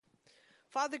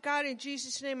Father God, in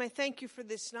Jesus' name, I thank you for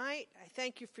this night. I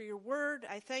thank you for your word.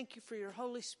 I thank you for your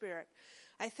Holy Spirit.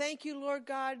 I thank you, Lord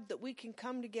God, that we can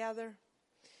come together.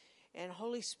 And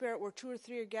Holy Spirit, where two or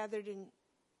three are gathered in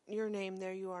your name,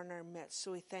 there you are in our midst.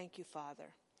 So we thank you,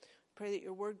 Father. Pray that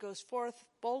your word goes forth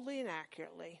boldly and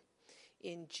accurately.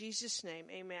 In Jesus' name,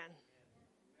 amen.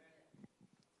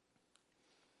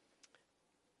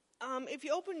 If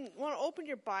you want to open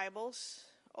your Bibles,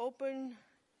 open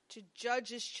to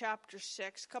Judges chapter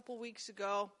 6. A couple weeks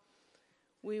ago,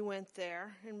 we went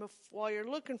there. And while you're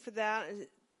looking for that, I'll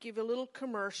give you a little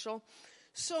commercial.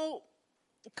 So,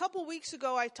 a couple weeks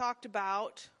ago, I talked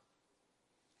about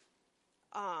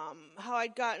how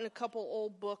I'd gotten a couple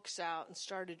old books out and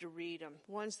started to read them.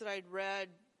 Ones that I'd read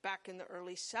back in the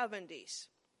early 70s.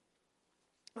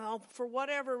 Well, for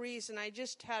whatever reason, I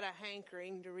just had a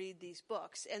hankering to read these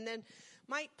books. And then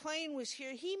Mike Plain was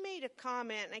here. He made a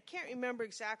comment, and I can't remember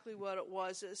exactly what it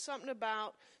was. It was something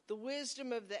about the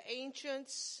wisdom of the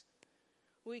ancients.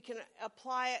 We can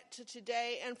apply it to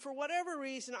today. And for whatever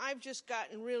reason, I've just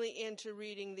gotten really into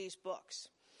reading these books.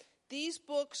 These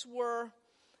books were,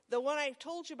 the one I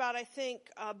told you about, I think,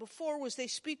 before was They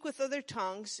Speak with Other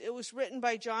Tongues. It was written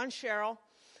by John Sherrill.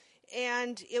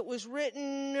 And it was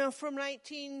written from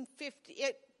 1950.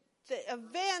 The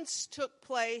events took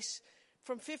place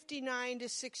from 59 to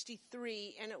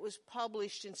 63, and it was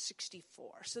published in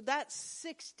 64. So that's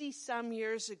 60-some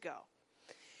years ago.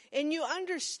 And you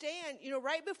understand,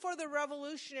 right before the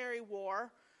Revolutionary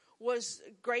War was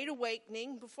Great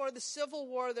Awakening. Before the Civil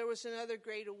War, there was another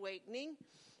Great Awakening.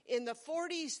 In the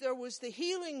 40s, there was the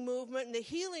healing movement and the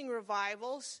healing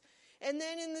revivals. And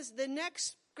then in the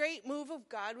next great move of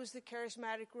God was the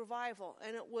charismatic revival,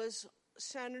 and it was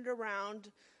centered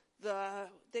around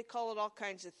they call it all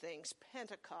kinds of things,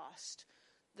 Pentecost,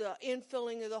 the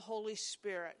infilling of the Holy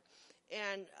Spirit,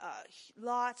 and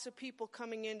lots of people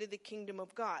coming into the kingdom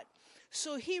of God.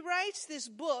 So he writes this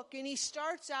book, and he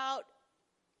starts out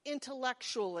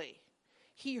intellectually.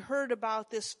 He heard about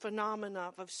this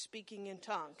phenomenon of speaking in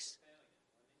tongues.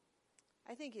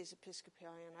 I think he's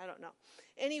Episcopalian. I don't know.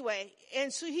 Anyway,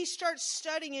 and so he starts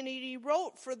studying, and he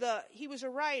was a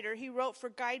writer. He wrote for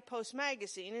Guidepost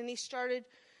magazine, and he started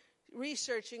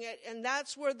researching it, and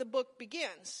that's where the book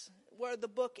begins. Where the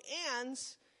book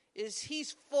ends is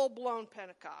he's full-blown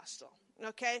Pentecostal.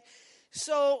 Okay?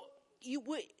 So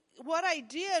what I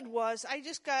did was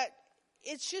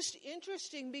it's just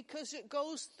interesting because it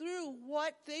goes through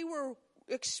what they were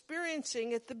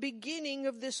experiencing at the beginning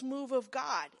of this move of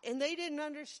God. And they didn't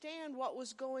understand what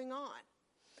was going on.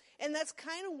 And that's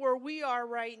kind of where we are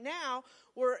right now,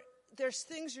 where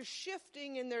things are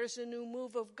shifting and there's a new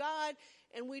move of God,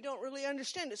 and we don't really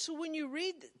understand it. So when you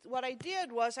read, what I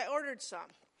did was I ordered some. I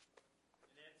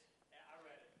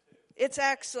read it too. It's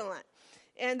excellent.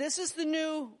 And this is the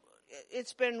new,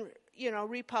 it's been,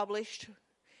 republished.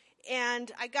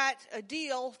 And I got a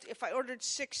deal if I ordered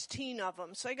 16 of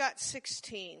them. So I got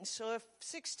 16. So if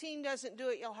 16 doesn't do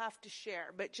it, you'll have to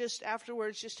share. But just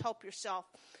afterwards, just help yourself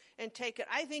and take it.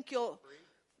 I think you'll,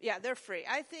 yeah, they're free.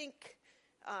 I think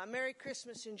Merry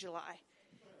Christmas in July.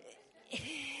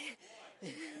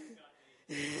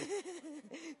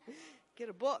 Get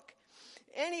a book.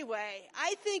 Anyway,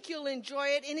 I think you'll enjoy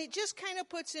it. And it just kind of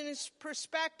puts in his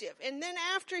perspective. And then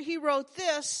after he wrote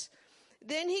this,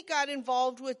 then he got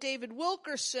involved with David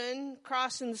Wilkerson,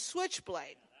 Crossing the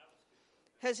Switchblade.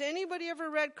 Has anybody ever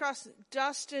read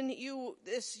Dustin, you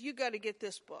got to get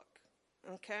this book,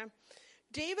 okay?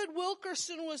 David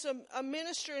Wilkerson was a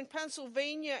minister in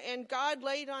Pennsylvania, and God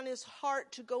laid on his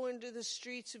heart to go into the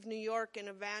streets of New York and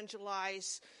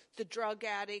evangelize the drug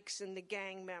addicts and the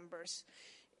gang members.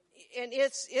 And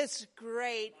it's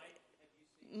great.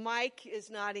 Mike is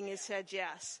nodding his head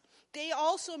yes. They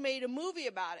also made a movie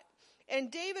about it. And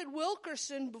David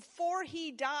Wilkerson, before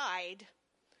he died,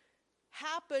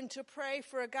 happened to pray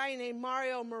for a guy named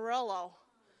Mario Murillo.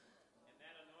 And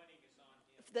that anointing is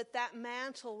on him. That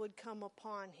mantle would come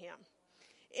upon him.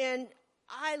 And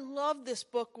I loved this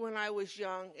book when I was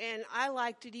young, and I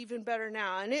liked it even better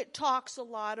now. And it talks a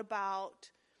lot about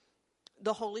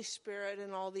the Holy Spirit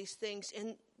and all these things.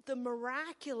 And the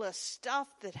miraculous stuff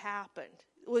that happened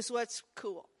was what's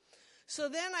cool. So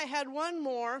then I had one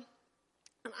more.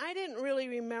 And I didn't really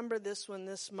remember this one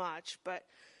this much, but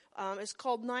it's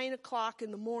called 9 o'clock in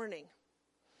the Morning.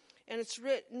 And it's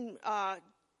written,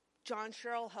 John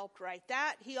Sherrill helped write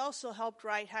that. He also helped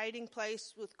write Hiding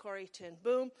Place with Corrie ten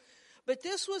Boom. But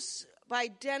this was by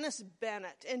Dennis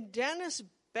Bennett. And Dennis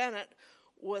Bennett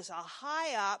was a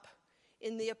high up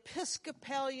in the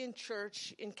Episcopalian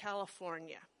Church in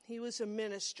California. He was a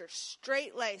minister,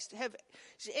 straight-laced.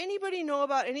 Does anybody know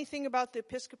about anything about the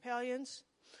Episcopalians?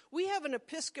 We have an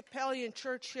Episcopalian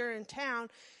church here in town,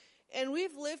 and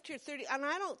we've lived here and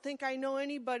I don't think I know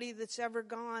anybody that's ever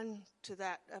gone to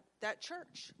that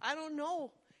church. I don't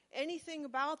know anything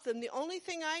about them. The only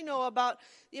thing I know about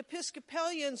the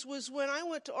Episcopalians was when I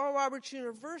went to Oral Roberts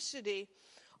University.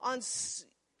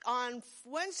 On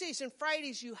Wednesdays and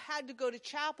Fridays, you had to go to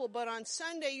chapel, but on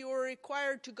Sunday, you were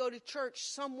required to go to church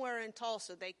somewhere in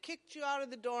Tulsa. They kicked you out of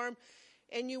the dorm,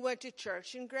 and you went to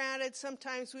church. And granted,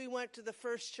 sometimes we went to the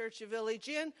First Church of Village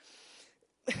Inn.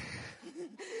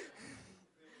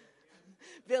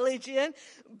 Village Inn.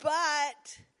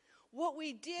 But what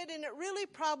we did, and it really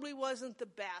probably wasn't the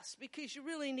best, because you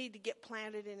really need to get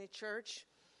planted in a church.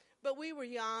 But we were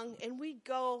young, and we'd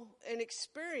go and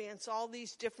experience all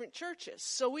these different churches.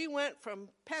 So we went from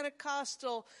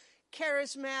Pentecostal,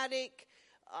 Charismatic,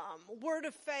 Word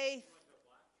of Faith.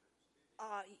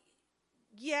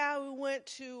 We went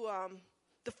to,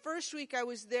 the first week I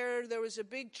was there was a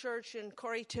big church, and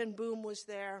Corrie ten Boom was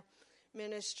there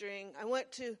ministering. I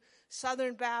went to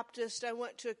Southern Baptist. I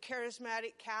went to a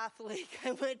Charismatic Catholic.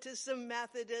 I went to some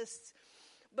Methodists.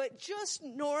 But just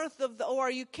north of the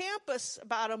ORU campus,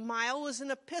 about a mile, was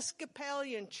an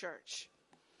Episcopalian church.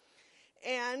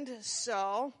 And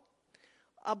so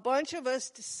a bunch of us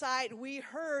we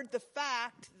heard the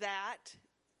fact that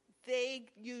they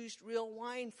used real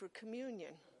wine for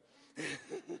communion.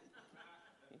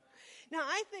 Now,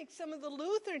 I think some of the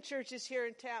Lutheran churches here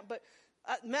in town, but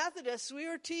Methodists, we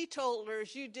were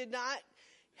teetotalers. You did not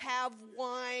have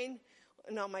wine.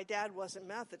 No, my dad wasn't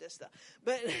Methodist, though.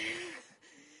 But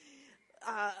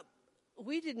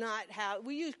we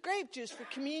used grape juice for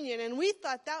communion, and we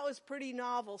thought that was pretty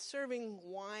novel, serving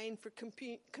wine for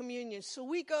communion. So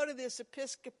we go to this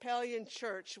Episcopalian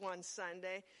church one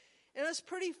Sunday, and it was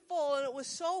pretty full, and it was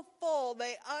so full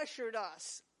they ushered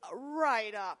us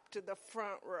right up to the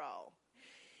front row.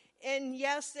 And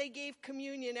yes, they gave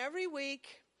communion every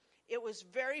week. It was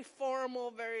very formal,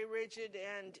 very rigid,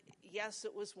 and yes,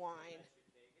 it was wine.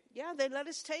 Yeah, they let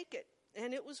us take it,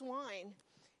 and it was wine.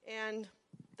 And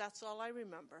that's all I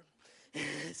remember.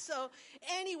 So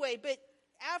anyway, but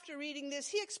after reading this,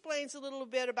 he explains a little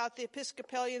bit about the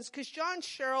Episcopalians, because John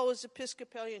Sherrill was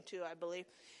Episcopalian too, I believe.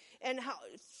 And how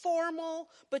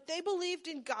formal, but they believed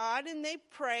in God, and they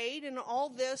prayed and all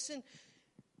this.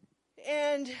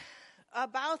 And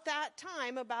about that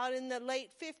time, about in the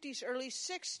late 50s, early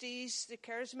 60s, the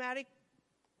charismatic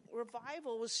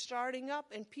revival was starting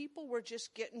up, and people were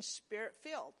just getting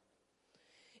spirit-filled.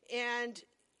 And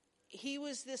he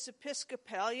was this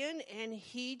Episcopalian, and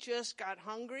he just got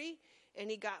hungry,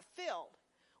 and he got filled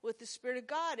with the Spirit of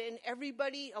God. And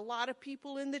a lot of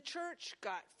people in the church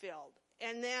got filled.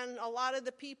 And then a lot of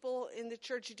the people in the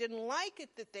church didn't like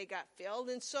it that they got filled.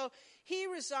 And so he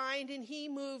resigned, and he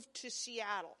moved to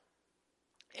Seattle.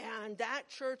 And that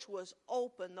church was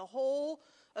open. The whole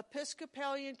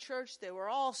Episcopalian church, they were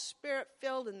all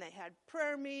Spirit-filled, and they had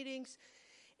prayer meetings.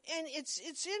 And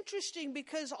it's interesting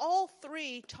because all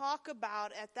three talk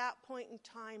about, at that point in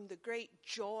time, the great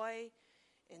joy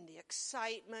and the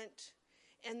excitement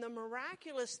and the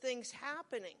miraculous things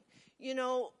happening. You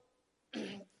know,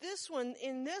 in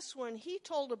this one, he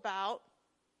told about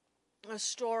a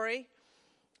story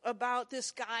about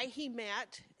this guy he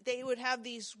met. They would have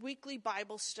these weekly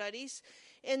Bible studies,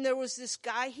 and there was this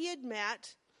guy he had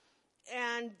met,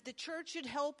 and the church had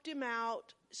helped him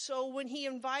out. So when he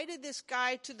invited this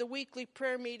guy to the weekly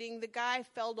prayer meeting, the guy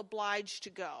felt obliged to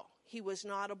go. He was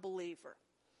not a believer,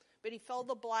 but he felt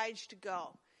obliged to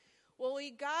go. Well, he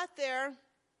got there,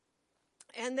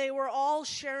 and they were all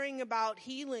sharing about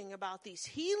healing, about these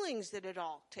healings that had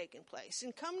all taken place.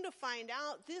 And come to find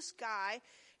out, this guy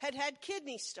had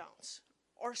kidney stones,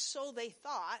 or so they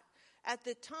thought at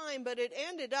the time, but it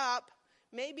ended up,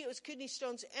 maybe it was kidney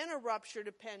stones and a ruptured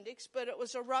appendix, but it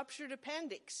was a ruptured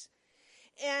appendix.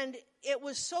 And it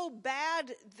was so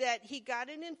bad that he got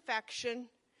an infection,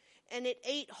 and it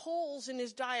ate holes in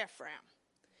his diaphragm.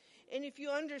 And if you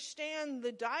understand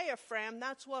the diaphragm,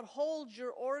 that's what holds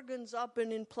your organs up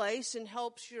and in place and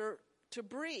helps to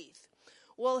breathe.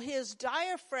 Well, his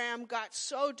diaphragm got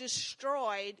so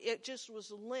destroyed, it just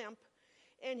was limp.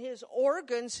 And his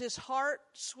organs, his heart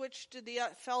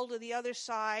fell to the other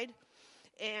side,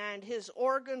 and his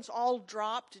organs all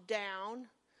dropped down.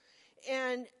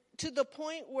 And to the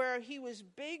point where he was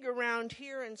big around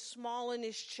here and small in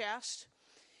his chest.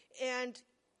 And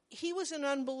he was an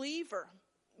unbeliever.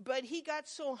 But he got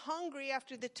so hungry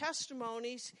after the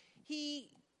testimonies, he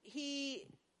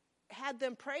had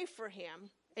them pray for him.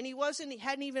 And he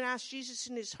hadn't even asked Jesus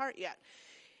in his heart yet.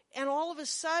 And all of a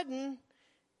sudden,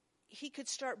 he could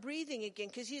start breathing again,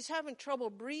 because he was having trouble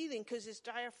breathing because his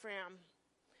diaphragm.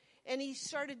 And he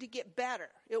started to get better.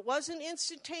 It wasn't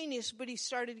instantaneous, but he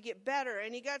started to get better.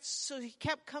 And he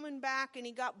kept coming back, and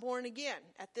he got born again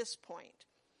at this point.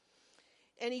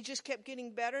 And he just kept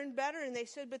getting better and better. And they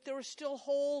said, but there were still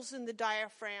holes in the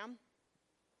diaphragm.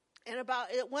 And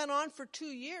it went on for 2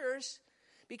 years,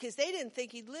 because they didn't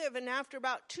think he'd live. And after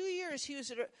about 2 years, he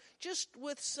was just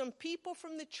with some people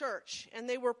from the church, and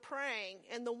they were praying.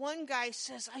 And the one guy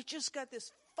says, I just got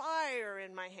this fire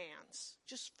in my hands.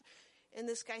 And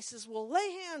this guy says, well,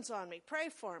 lay hands on me, pray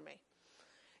for me.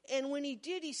 And when he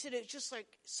did, he said it just like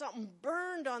something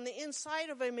burned on the inside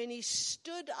of him, and he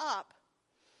stood up,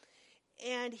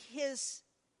 and his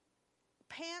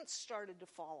pants started to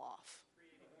fall off.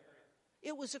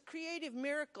 It was a creative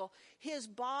miracle. His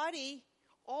body,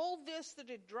 all this that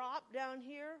had dropped down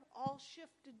here, all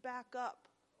shifted back up.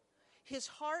 His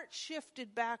heart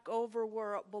shifted back over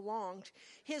where it belonged.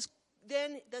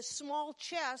 Then the small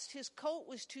chest, his coat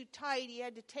was too tight. He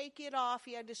had to take it off.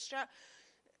 He had to strap.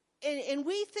 And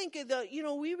we think of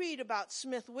we read about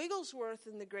Smith Wigglesworth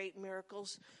and the great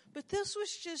miracles, but this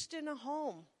was just in a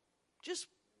home. Just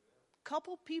a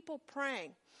couple people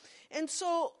praying. And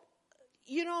so,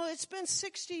 it's been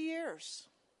 60 years.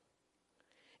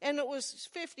 And it was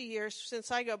 50 years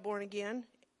since I got born again.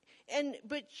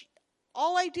 But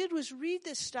all I did was read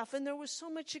this stuff, and there was so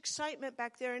much excitement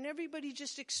back there, and everybody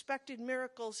just expected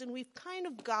miracles, and we've kind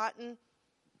of gotten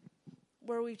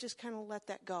where we've just kind of let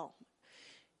that go.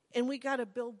 And we got to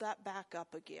build that back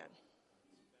up again.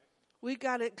 We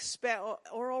got to expect,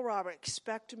 Oral Robert,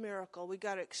 expect a miracle. We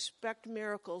got to expect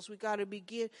miracles. We got to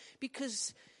begin,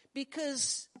 because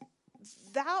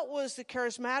that was the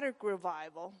charismatic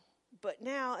revival. But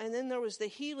now, and then there was the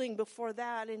healing before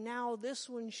that, and now this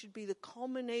one should be the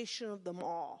culmination of them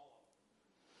all.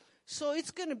 So it's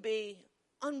going to be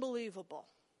unbelievable.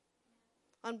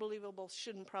 Unbelievable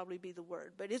shouldn't probably be the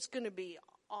word, but it's going to be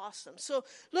awesome. So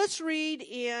let's read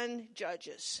in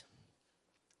Judges.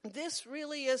 This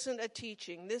really isn't a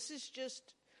teaching. This is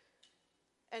just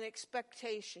an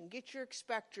expectation. Get your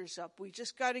expectors up. We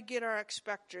just got to get our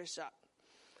expectors up.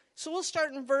 So we'll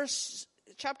start in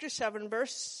chapter 7,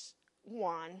 verse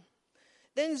 1.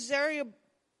 Then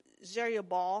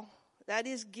Zerubbabel, that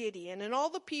is Gideon, and all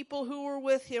the people who were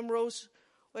with him rose.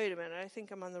 Wait a minute, I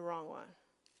think I'm on the wrong one.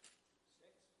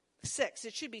 6.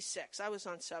 It should be 6. I was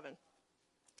on 7.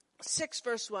 6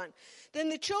 verse 1. Then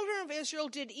the children of Israel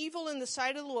did evil in the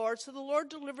sight of the Lord, so the Lord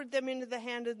delivered them into the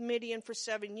hand of Midian for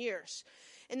 7 years.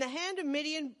 And the hand of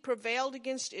Midian prevailed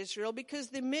against Israel, because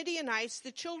the Midianites,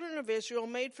 the children of Israel,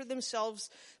 made for themselves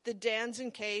the dens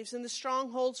and caves and the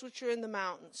strongholds which are in the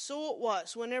mountains. So it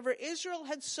was, whenever Israel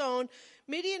had sown,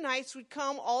 Midianites would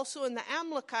come also, and the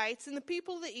Amalekites and the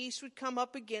people of the east would come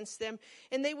up against them,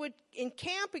 and they would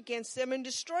encamp against them and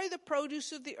destroy the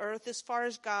produce of the earth as far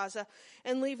as Gaza,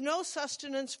 and leave no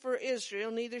sustenance for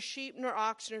Israel, neither sheep nor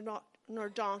ox nor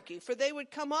donkey. For they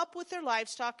would come up with their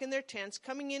livestock and their tents,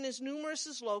 coming in as numerous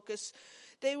as locusts.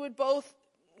 They would both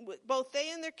they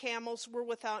and their camels were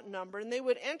without number, and they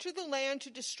would enter the land to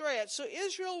destroy it. So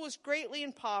Israel was greatly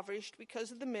impoverished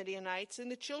because of the Midianites, and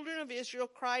the children of Israel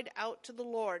cried out to the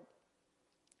Lord.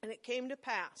 And it came to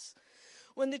pass,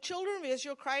 when the children of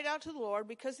Israel cried out to the Lord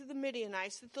because of the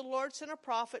Midianites, that the Lord sent a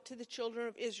prophet to the children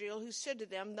of Israel, who said to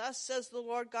them, Thus says the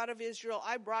Lord God of Israel,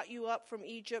 I brought you up from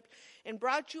Egypt and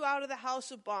brought you out of the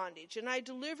house of bondage. And I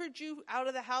delivered you out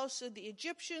of the house of the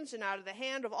Egyptians and out of the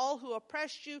hand of all who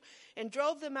oppressed you, and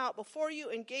drove them out before you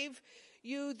and gave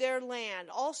you their land.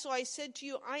 Also I said to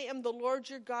you, I am the Lord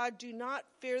your God. Do not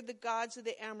fear the gods of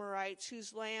the Amorites,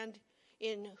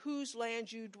 in whose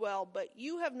land you dwell, but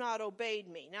you have not obeyed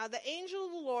me. Now the angel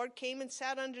of the Lord came and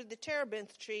sat under the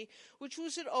terebinth tree, which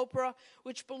was at Ophrah,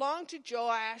 which belonged to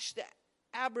Joash the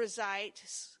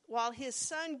Abiezrite, while his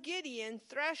son Gideon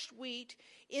threshed wheat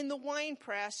in the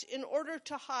winepress in order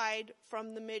to hide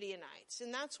from the Midianites.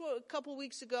 And that's what a couple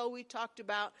weeks ago we talked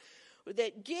about,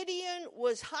 that Gideon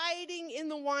was hiding in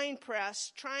the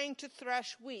winepress trying to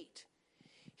thresh wheat.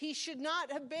 He should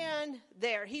not have been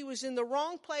there. He was in the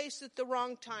wrong place at the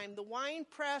wrong time. The wine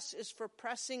press is for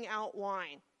pressing out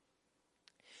wine.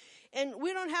 And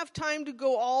we don't have time to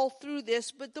go all through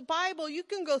this, but the Bible, you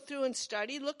can go through and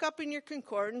study. Look up in your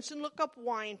concordance and look up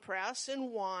wine press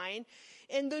and wine.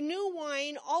 And the new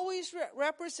wine always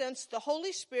represents the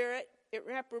Holy Spirit. It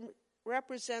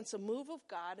represents a move of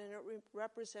God, and it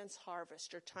represents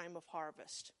harvest, or time of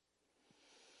harvest.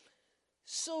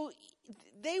 So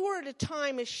they were at a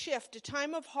time, a shift, a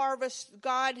time of harvest.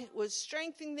 God was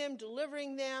strengthening them,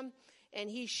 delivering them, and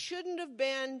he shouldn't have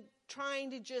been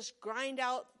trying to just grind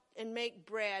out and make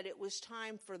bread, it was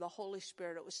time for the Holy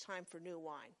Spirit. It was time for new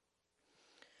wine.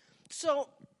 So,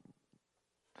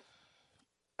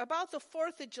 about the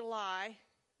 4th of July,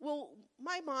 well,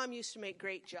 my mom used to make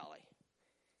great jelly.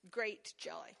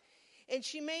 And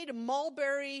she made a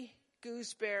mulberry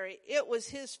gooseberry. It was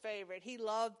his favorite. He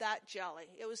loved that jelly.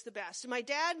 It was the best. And my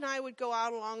dad and I would go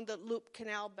out along the Loop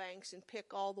Canal banks and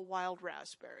pick all the wild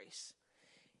raspberries.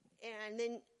 And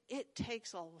then it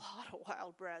takes a lot of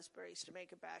wild raspberries to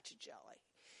make a batch of jelly,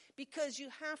 because you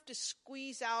have to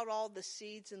squeeze out all the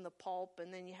seeds and the pulp,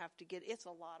 and then you have to it's a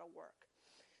lot of work.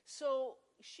 So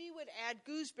she would add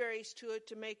gooseberries to it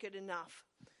to make it enough.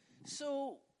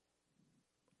 So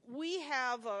we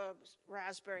have a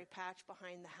raspberry patch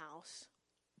behind the house,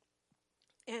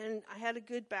 and I had a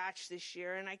good batch this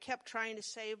year, and I kept trying to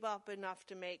save up enough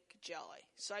to make jelly.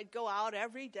 So I'd go out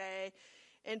every day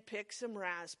and pick some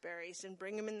raspberries and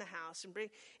bring them in the house,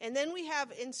 and then we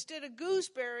have, instead of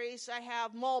gooseberries, I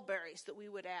have mulberries that we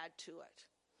would add to it.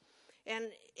 And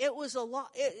it was a lot.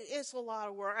 It's a lot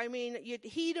of work. I mean, you'd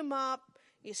heat them up,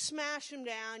 you smash them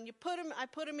down, I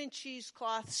put them in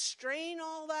cheesecloth, strain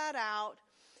all that out.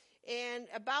 And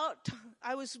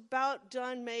I was about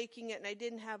done making it, and I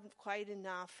didn't have quite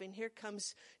enough. And here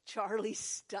comes Charlie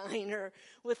Steiner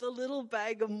with a little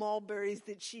bag of mulberries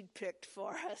that she'd picked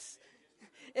for us.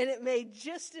 And it made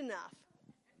just enough.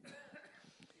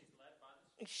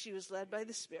 She was led by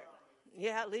the Spirit.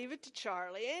 Yeah, leave it to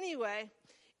Charlie. Anyway,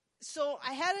 so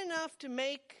I had enough to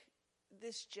make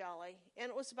this jelly, and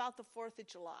it was about the 4th of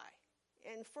July.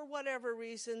 And for whatever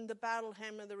reason, the Battle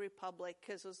Hymn of the Republic,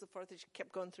 because it was the 4th,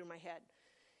 kept going through my head.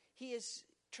 He has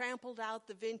trampled out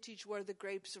the vintage where the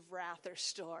grapes of wrath are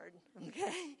stored.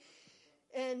 Okay?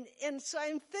 And so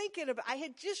I'm thinking I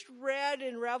had just read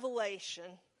in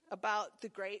Revelation about the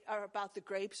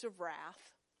grapes of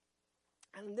wrath.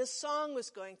 And this song was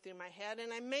going through my head,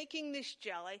 and I'm making this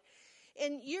jelly.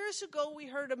 And years ago, we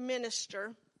heard a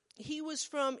minister. He was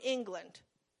from England.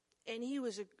 And he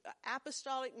was an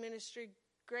apostolic minister,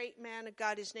 great man of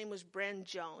God. His name was Bren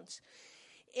Jones.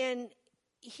 And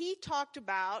he talked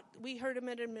about, we heard him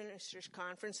at a minister's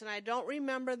conference, and I don't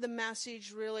remember the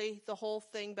message really, the whole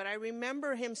thing, but I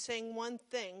remember him saying one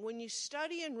thing. When you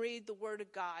study and read the Word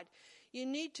of God, you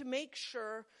need to make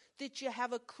sure that you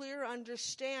have a clear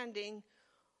understanding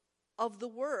of the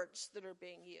words that are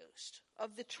being used,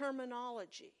 of the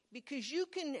terminology, because you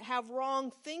can have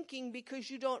wrong thinking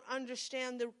because you don't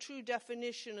understand the true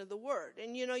definition of the word.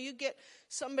 And you get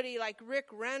somebody like Rick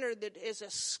Renner that is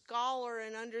a scholar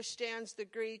and understands the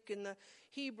Greek and the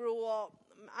Hebrew. Well,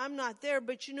 I'm not there,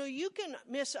 but you can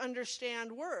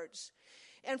misunderstand words.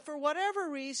 And for whatever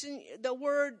reason, the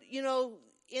word,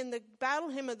 in the Battle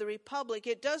Hymn of the Republic,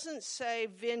 it doesn't say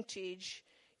vintage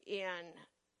in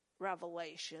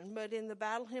Revelation, but in the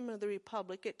Battle Hymn of the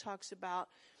Republic, it talks about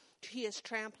he is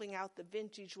trampling out the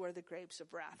vintage where the grapes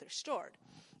of wrath are stored.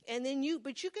 And then you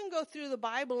can go through the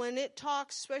Bible, and it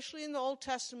talks, especially in the Old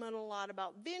Testament, a lot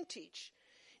about vintage.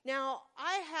 Now,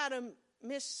 I had a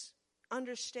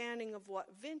misunderstanding of what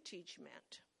vintage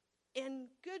meant. And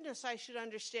goodness, I should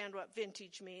understand what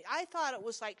vintage means. I thought it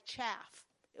was like chaff.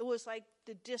 It was like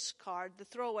the discard, the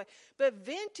throwaway. But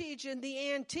vintage in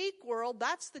the antique world,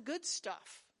 that's the good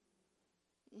stuff.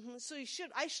 So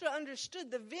I should have understood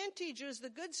the vintage was the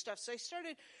good stuff. So I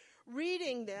started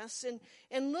reading this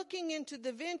and looking into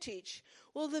the vintage.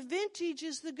 Well, the vintage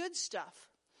is the good stuff.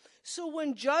 So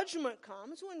when judgment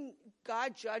comes, when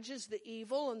God judges the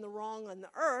evil and the wrong on the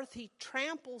earth, he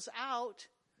tramples out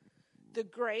the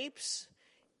grapes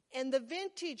and the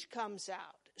vintage comes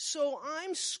out. So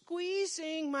I'm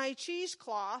squeezing my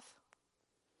cheesecloth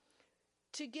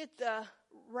to get the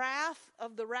wrath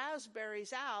of the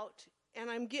raspberries out, and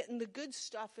I'm getting the good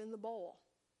stuff in the bowl.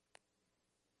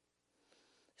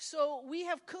 So we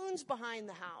have coons behind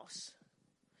the house.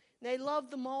 They love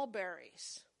the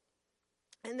mulberries.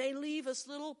 And they leave us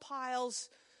little piles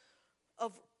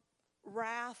of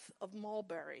wrath of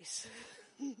mulberries.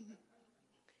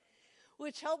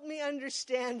 Which helped me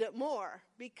understand it more.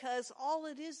 Because all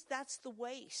it is, that's the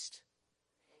waste.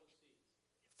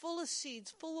 Full of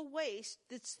seeds, full of waste.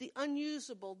 That's the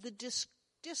unusable, the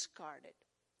discarded.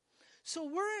 So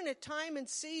we're in a time and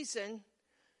season,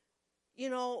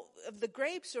 of the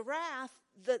grapes of wrath.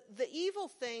 The evil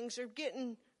things are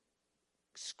getting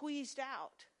squeezed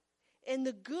out. And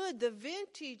the good, the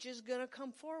vintage, is going to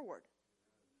come forward.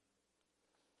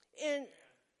 And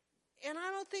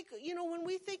I don't think, when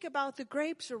we think about the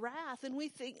grapes of wrath, and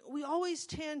we always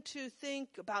tend to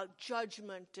think about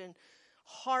judgment and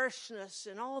harshness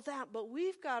and all that. But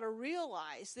we've got to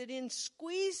realize that in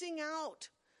squeezing out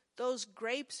those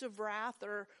grapes of wrath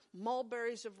or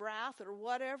mulberries of wrath or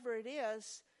whatever it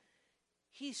is,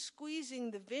 he's squeezing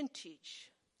the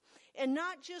vintage. And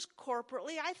not just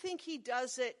corporately. I think he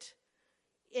does it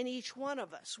in each one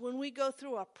of us. When we go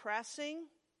through a pressing,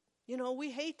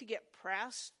 we hate to get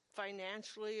pressed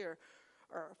financially or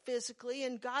physically,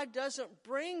 and God doesn't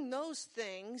bring those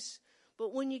things.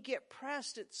 But when you get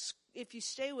pressed, if you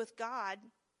stay with God,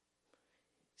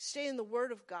 stay in the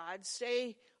Word of God,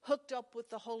 stay hooked up with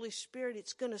the Holy Spirit,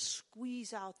 it's going to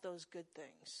squeeze out those good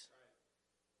things.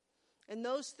 And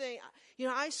those things,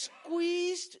 I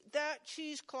squeezed that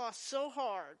cheesecloth so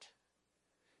hard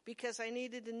because I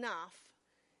needed enough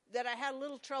that I had a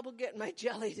little trouble getting my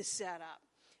jelly to set up.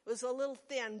 It was a little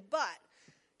thin, but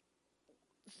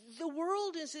the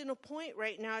world is in a point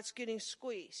right now, it's getting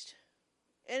squeezed.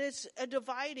 And it's a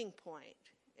dividing point.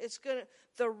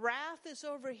 The wrath is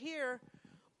over here,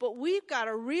 but we've got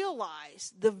to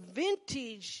realize the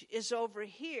vintage is over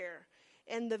here.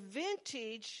 And the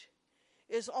vintage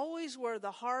is always where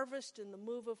the harvest and the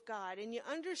move of God. And you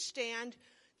understand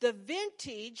the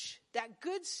vintage, that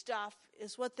good stuff,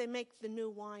 is what they make the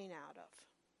new wine out of.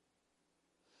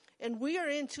 And we're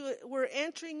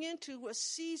entering into a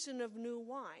season of new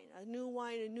wine, a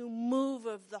new move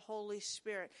of the Holy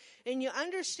Spirit. And you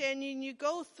understand, and you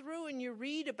go through and you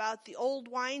read about the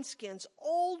old wineskins.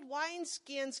 Old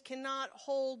wineskins cannot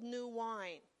hold new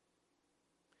wine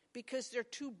because they're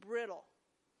too brittle.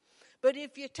 But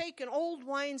if you take an old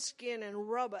wineskin and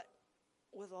rub it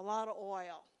with a lot of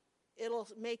oil, it'll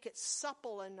make it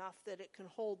supple enough that it can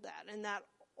hold that. And that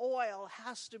oil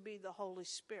has to be the Holy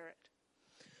Spirit.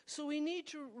 So we need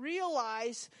to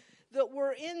realize that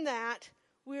we're in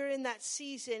that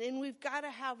season, and we've got to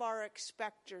have our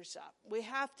expectors up. We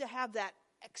have to have that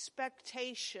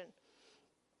expectation.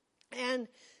 And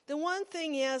the one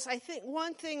thing is, I think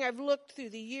one thing I've looked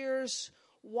through the years,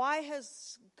 why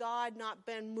has God not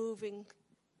been moving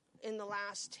in the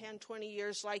last 10, 20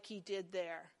 years like he did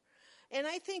there? And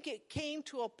I think it came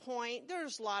to a point,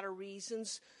 there's a lot of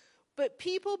reasons, but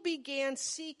people began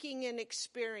seeking an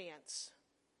experience.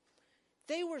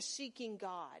 They were seeking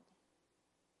God.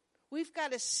 We've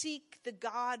got to seek the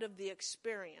God of the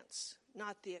experience,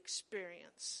 not the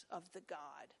experience of the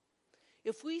God.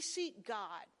 If we seek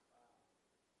God,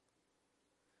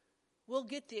 we'll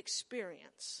get the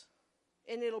experience.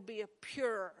 And it'll be a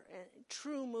pure and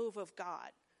true move of God.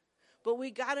 But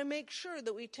we got to make sure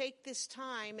that we take this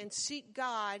time and seek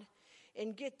God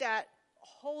and get that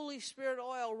Holy Spirit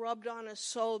oil rubbed on us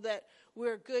so that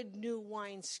we're good new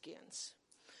wineskins.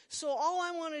 So all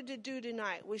I wanted to do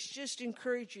tonight was just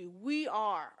encourage you. We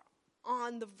are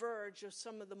on the verge of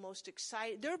some of the most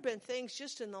exciting. There have been things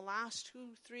just in the last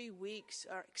 2-3 weeks,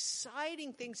 are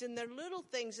exciting things, and they're little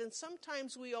things, and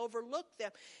sometimes we overlook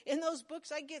them. In those books,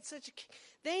 I get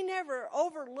they never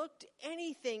overlooked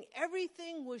anything.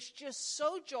 Everything was just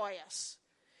so joyous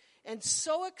and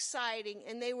so exciting,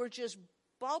 and they were just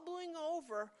bubbling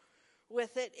over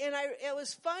with it. And it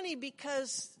was funny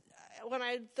because when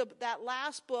that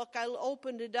last book, I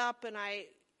opened it up and I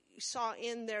saw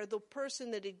in there the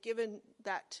person that had given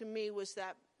that to me was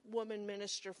that woman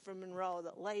minister from Monroe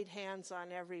that laid hands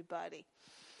on everybody.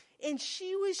 And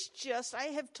she was just, I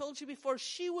have told you before,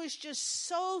 she was just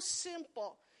so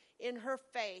simple in her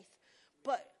faith.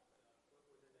 But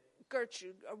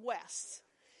Gertrude West,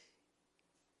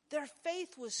 their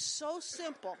faith was so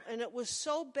simple and it was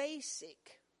so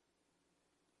basic.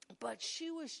 But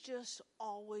she was just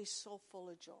always so full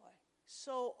of joy,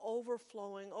 so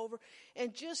overflowing over.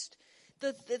 And just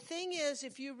the thing is,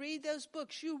 if you read those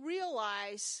books, you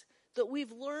realize that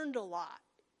we've learned a lot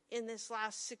in this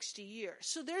last 60 years.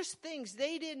 So there's things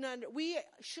we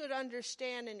should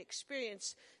understand and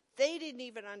experience. They didn't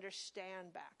even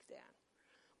understand back then.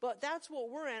 But that's what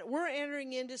we're in. We're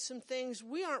entering into some things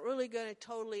we aren't really going to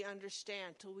totally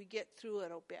understand till we get through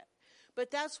it a bit.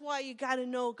 But that's why you got to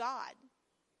know God.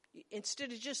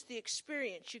 Instead of just the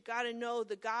experience, you got to know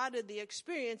the God of the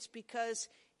experience because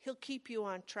he'll keep you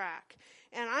on track.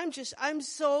 And I'm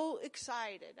so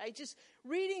excited.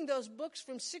 Reading those books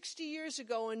from 60 years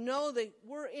ago and know that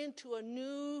we're into a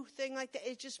new thing like that,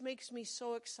 it just makes me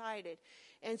so excited.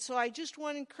 And so I just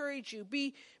want to encourage you,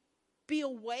 be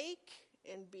awake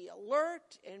and be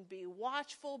alert and be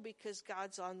watchful because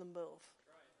God's on the move.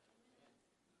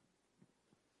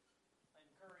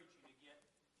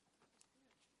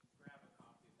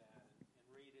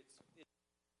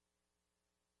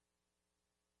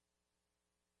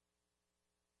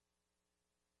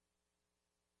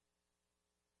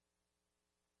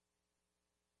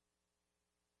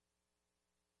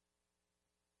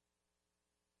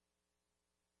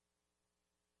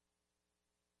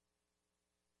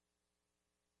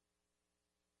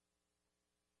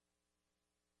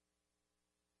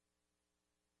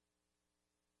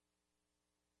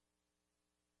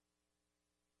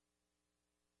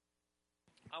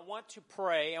 I want to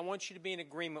pray. I want you to be in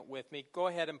agreement with me. Go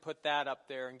ahead and put that up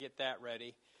there and get that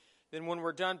ready. Then when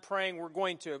we're done praying, we're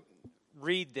going to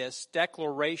read this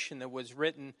declaration that was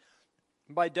written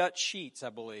by Dutch Sheets,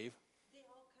 I believe. They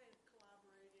all kind of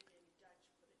collaborated and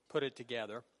Dutch put it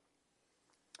together.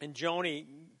 And Joni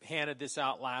handed this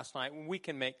out last night. We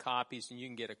can make copies and you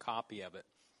can get a copy of it.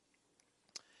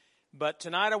 But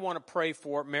tonight I want to pray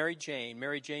for Mary Jane.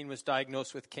 Mary Jane was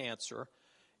diagnosed with cancer,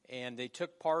 and they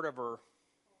took part of her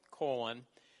colon,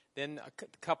 then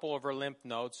a couple of her lymph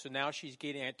nodes. So now she's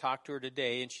getting, I talked to her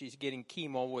today, and she's getting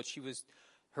chemo, which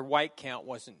her white count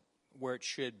wasn't where it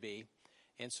should be.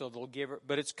 And so they'll give her,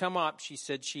 but it's come up. She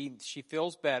said she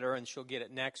feels better, and she'll get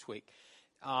it next week.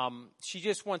 She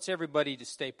just wants everybody to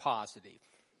stay positive.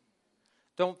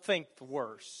 Don't think the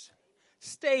worst.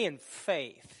 Stay in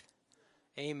faith.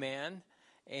 Amen.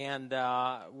 And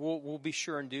we'll be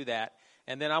sure and do that.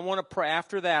 And then I want to pray.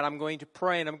 After that, I'm going to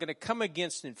pray, and I'm going to come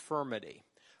against infirmity.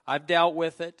 I've dealt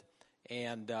with it,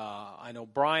 and I know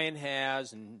Brian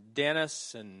has, and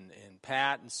Dennis, and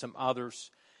Pat, and some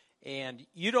others. And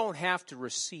you don't have to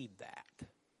receive that.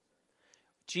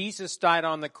 Jesus died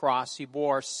on the cross. He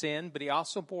bore our sin, but he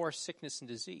also bore our sickness and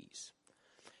disease.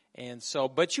 And so,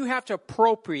 but you have to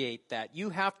appropriate that.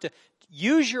 You have to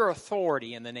use your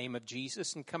authority in the name of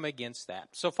Jesus and come against that.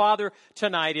 So, Father,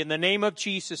 tonight, in the name of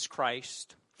Jesus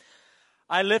Christ,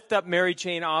 I lift up Mary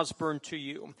Jane Osborne to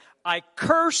you. I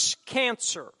curse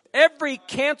cancer. Every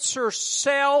cancer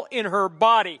cell in her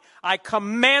body, I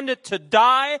command it to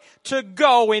die, to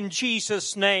go in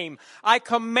Jesus' name. I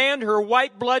command her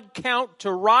white blood count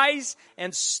to rise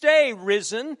and stay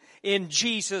risen in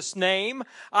Jesus' name.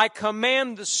 I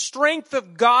command the strength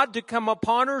of God to come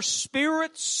upon her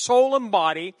spirit, soul, and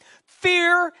body.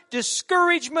 Fear,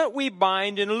 discouragement we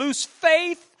bind, and loose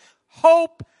faith,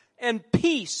 hope, and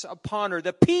peace upon her.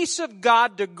 The peace of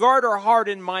God to guard her heart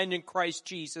and mind in Christ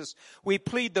Jesus. We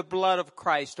plead the blood of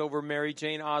Christ over Mary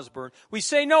Jane Osborne. We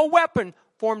say no weapon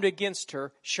formed against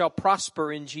her shall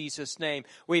prosper in Jesus' name.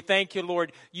 We thank you,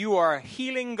 Lord. You are a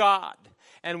healing God.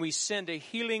 And we send a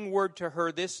healing word to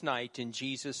her this night in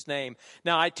Jesus' name.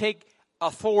 Now I take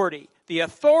authority. The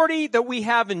authority that we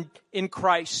have in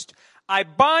Christ. I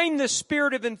bind the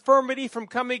spirit of infirmity from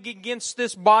coming against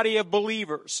this body of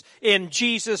believers in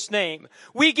Jesus' name.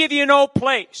 We give you no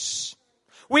place.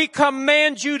 We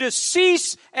command you to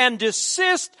cease and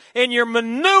desist in your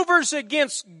maneuvers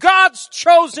against God's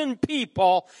chosen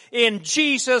people in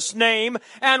Jesus' name.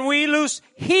 And we loose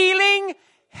healing,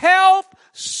 health,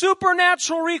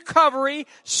 supernatural recovery,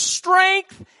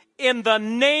 strength in the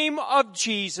name of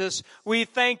Jesus. We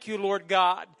thank you, Lord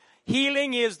God.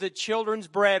 Healing is the children's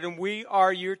bread, and we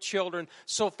are your children.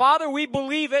 So, Father, we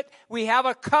believe it. We have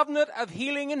a covenant of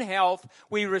healing and health.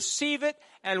 We receive it,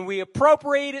 and we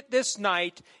appropriate it this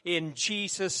night in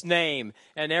Jesus' name.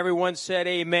 And everyone said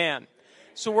amen.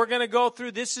 So we're going to go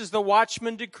through, this is the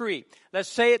Watchman Decree. Let's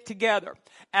say it together.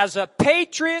 As a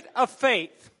patriot of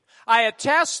faith, I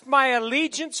attest my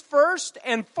allegiance first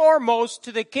and foremost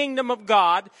to the kingdom of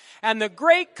God and the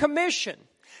Great Commission.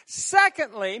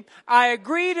 Secondly, I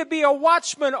agree to be a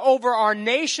watchman over our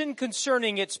nation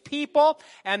concerning its people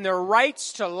and their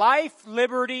rights to life,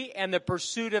 liberty, and the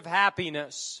pursuit of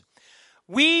happiness.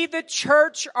 We, the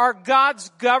church, are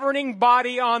God's governing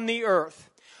body on the earth.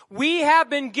 We have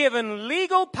been given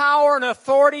legal power and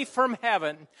authority from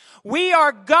heaven. We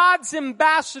are God's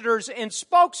ambassadors and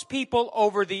spokespeople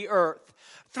over the earth.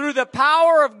 Through the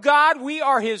power of God, we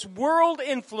are His world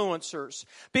influencers.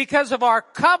 Because of our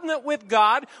covenant with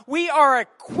God, we are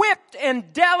equipped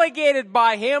and delegated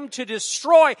by Him to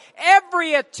destroy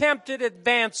every attempted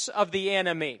advance of the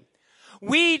enemy.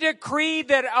 We decree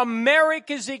that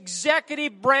America's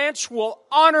executive branch will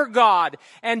honor God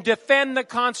and defend the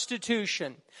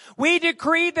Constitution. We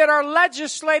decree that our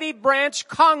legislative branch,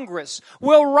 Congress,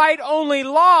 will write only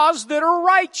laws that are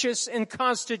righteous and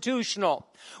constitutional.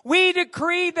 We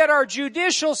decree that our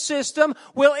judicial system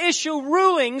will issue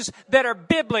rulings that are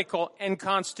biblical and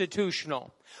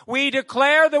constitutional. We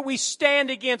declare that we stand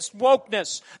against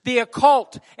wokeness, the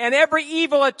occult, and every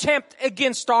evil attempt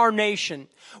against our nation.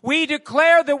 We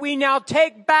declare that we now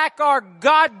take back our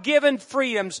God-given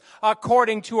freedoms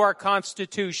according to our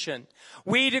Constitution.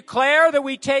 We declare that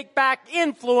we take back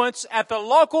influence at the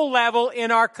local level in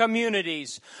our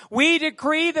communities. We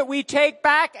decree that we take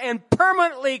back and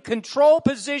permanently control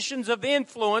positions of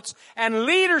influence and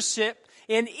leadership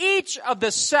in each of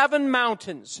the 7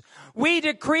 mountains. We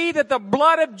decree that the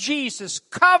blood of Jesus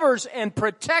covers and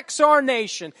protects our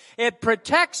nation. It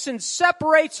protects and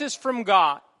separates us from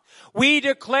God. We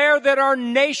declare that our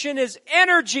nation is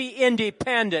energy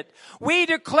independent. We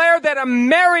declare that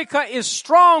America is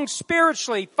strong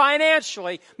spiritually,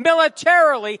 financially,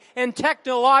 militarily, and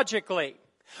technologically.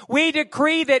 We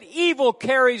decree that evil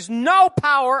carries no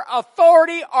power,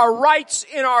 authority, or rights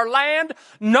in our land,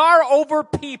 nor over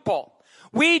people.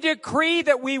 We decree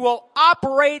that we will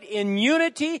operate in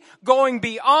unity, going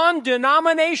beyond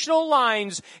denominational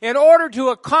lines in order to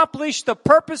accomplish the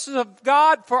purposes of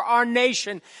God for our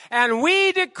nation. And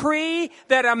we decree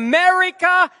that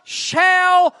America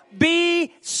shall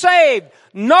be saved.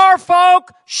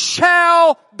 Norfolk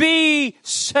shall be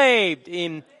saved.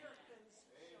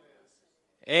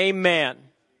 Amen.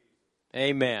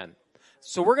 Amen.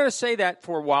 So we're going to say that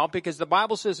for a while because the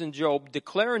Bible says in Job,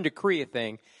 declare and decree a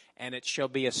thing, and it shall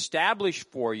be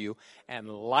established for you, and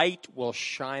light will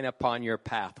shine upon your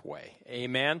pathway.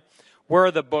 Amen. Where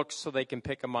are the books so they can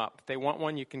pick them up? If they want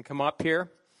one, you can come up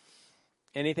here.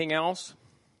 Anything else?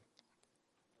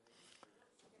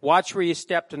 Watch where you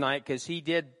step tonight, because he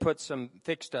did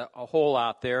fixed a hole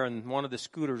out there, and one of the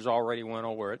scooters already went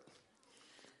over it.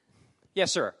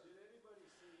 Yes, sir.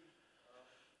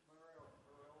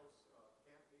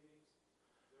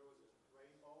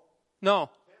 No.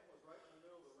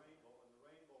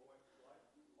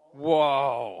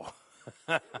 Whoa.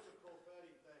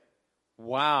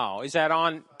 Wow. Is that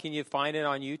on, can you find it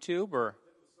on YouTube or?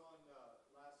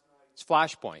 It's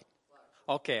Flashpoint.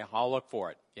 Okay, I'll look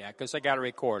for it. Yeah, because I got it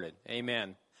recorded.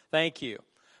 Amen. Thank you.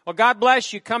 Well, God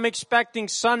bless you. Come expecting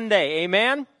Sunday.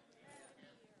 Amen.